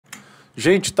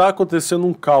Gente, tá acontecendo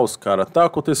um caos, cara. Tá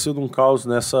acontecendo um caos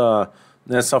nessa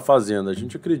fazenda. A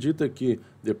gente acredita que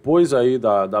depois aí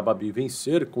da Babi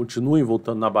vencer, continuem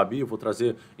voltando na Babi. Eu vou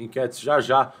trazer enquetes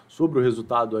já sobre o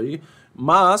resultado aí.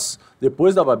 Mas,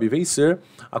 depois da Babi vencer,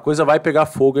 a coisa vai pegar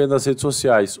fogo aí nas redes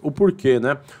sociais. O porquê,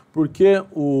 né? Porque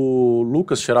o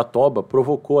Lucas Xeratoba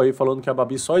provocou aí falando que a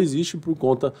Babi só existe por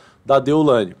conta da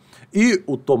Deolane. E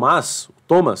o Thomaz,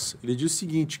 ele disse o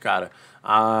seguinte, cara,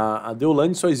 a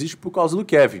Deolane só existe por causa do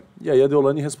Kevin. E aí a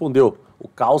Deolane respondeu, o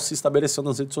caos se estabeleceu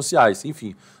nas redes sociais.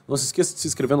 Enfim, não se esqueça de se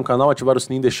inscrever no canal, ativar o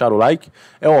sininho e deixar o like.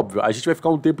 É óbvio, a gente vai ficar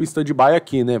um tempo em stand-by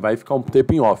aqui, né? Vai ficar um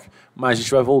tempo em off. Mas a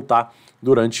gente vai voltar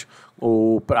durante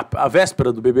a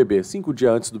véspera do BBB, 5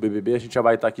 dias antes do BBB, a gente já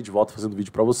vai estar aqui de volta fazendo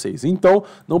vídeo pra vocês. Então,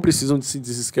 não precisam de se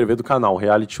desinscrever do canal, o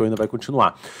reality show ainda vai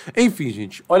continuar. Enfim,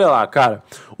 gente, olha lá, cara,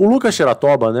 o Lucas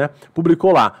Xeratoba, né,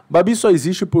 publicou lá, Babi só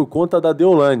existe por conta da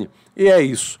Deolane. E é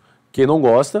isso, quem não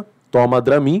gosta, toma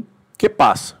Dramin, que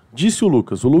passa. Disse o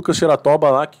Lucas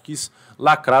Xeratoba lá que quis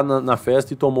lacrar na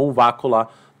festa e tomou um vácuo lá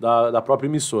da própria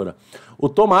emissora. O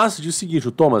Thomaz disse o seguinte,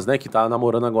 o Thomaz, né, que tá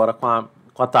namorando agora com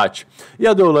a Tati. E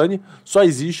a Deolane só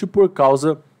existe por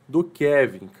causa do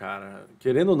Kevin, cara.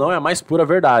 Querendo ou não, é a mais pura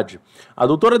verdade. A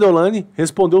doutora Deolane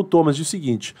respondeu o Thomaz de o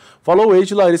seguinte, falou o ex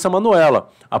de Larissa Manoela,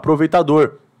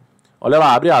 aproveitador. Olha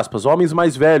lá, abre aspas, de homens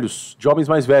mais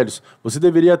velhos, você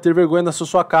deveria ter vergonha nessa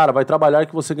sua cara, vai trabalhar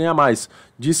que você ganha mais,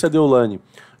 disse a Deolane.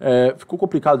 Ficou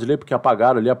complicado de ler porque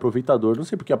apagaram ali aproveitador, não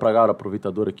sei porque apagaram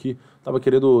aproveitador aqui, tava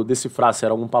querendo decifrar se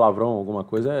era algum palavrão, alguma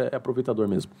coisa, é aproveitador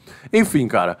mesmo. Enfim,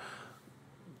 cara,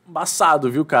 embaçado,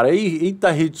 viu, cara?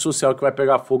 Eita rede social que vai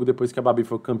pegar fogo depois que a Babi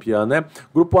for campeã, né?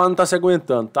 Grupo A não tá se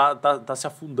aguentando, tá se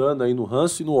afundando aí no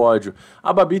ranço e no ódio.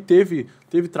 A Babi teve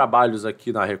trabalhos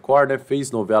aqui na Record, né?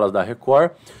 Fez novelas da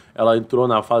Record. Ela entrou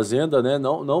na Fazenda, né?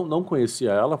 Não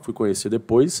conhecia ela, fui conhecer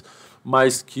depois.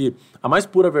 Mas que a mais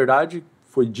pura verdade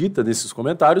foi dita nesses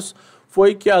comentários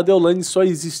foi que a Deolane só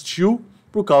existiu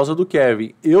por causa do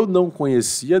Kevin. Eu não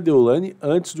conhecia a Deolane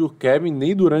antes do Kevin,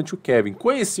 nem durante o Kevin.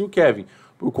 Conheci o Kevin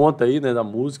por conta aí, né, da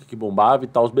música que bombava e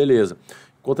tal, beleza.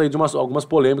 Por conta aí de algumas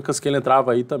polêmicas que ele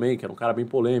entrava aí também, que era um cara bem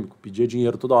polêmico, pedia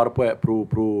dinheiro toda hora pra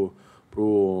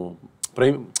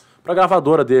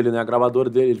gravadora dele, né, a gravadora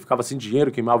dele, ele ficava sem dinheiro,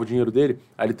 queimava o dinheiro dele,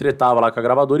 aí ele tretava lá com a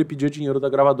gravadora e pedia dinheiro da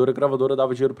gravadora, e a gravadora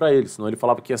dava dinheiro pra ele, senão ele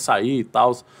falava que ia sair e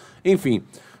tal. Enfim,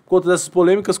 por conta dessas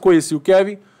polêmicas, conheci o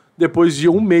Kevin, depois de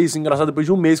um mês, engraçado, depois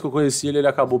de um mês que eu conheci ele, ele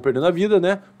acabou perdendo a vida,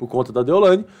 né, por conta da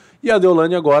Deolane, e a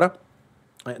Deolane agora...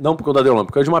 Não por conta da Deolane,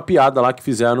 por causa de uma piada lá que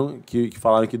fizeram, que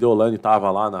falaram que Deolane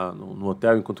estava lá no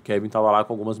hotel, enquanto o Kevin estava lá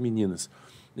com algumas meninas.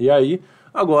 E aí,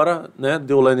 agora, né,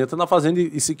 Deolane entra na Fazenda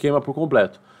e se queima por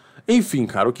completo. Enfim,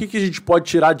 cara, o que a gente pode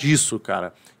tirar disso,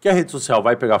 cara? Que a rede social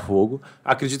vai pegar fogo,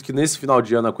 acredito que nesse final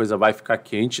de ano a coisa vai ficar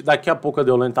quente, daqui a pouco a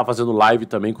Deolane tá fazendo live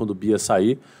também, quando o Bia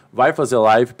sair, vai fazer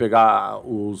live, pegar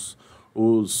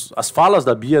as falas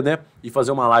da Bia, né, e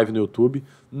fazer uma live no YouTube.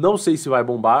 Não sei se vai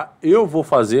bombar, eu vou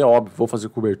fazer, óbvio, vou fazer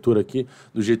cobertura aqui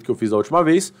do jeito que eu fiz da última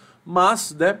vez,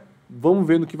 mas, né, vamos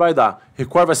ver no que vai dar.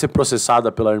 Record vai ser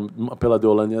processada pela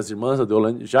Deolane e as irmãs, a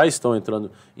Deolane já estão entrando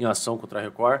em ação contra a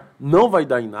Record, não vai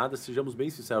dar em nada, sejamos bem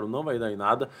sinceros, não vai dar em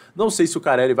nada. Não sei se o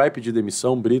Carelli vai pedir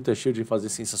demissão, o Brito é cheio de fazer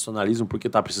sensacionalismo porque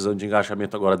tá precisando de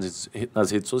engajamento agora nas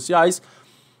redes sociais.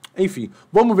 Enfim,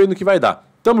 vamos ver no que vai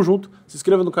dar. Tamo junto, se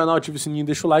inscreva no canal, ative o sininho,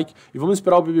 deixa o like e vamos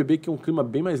esperar o BBB, que é um clima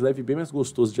bem mais leve e bem mais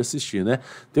gostoso de assistir, né?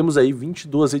 Temos aí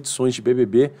 22 edições de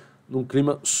BBB num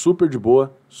clima super de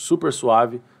boa, super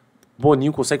suave.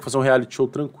 Boninho consegue fazer um reality show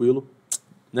tranquilo,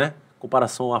 né?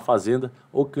 Comparação à Fazenda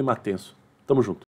ou clima tenso. Tamo junto.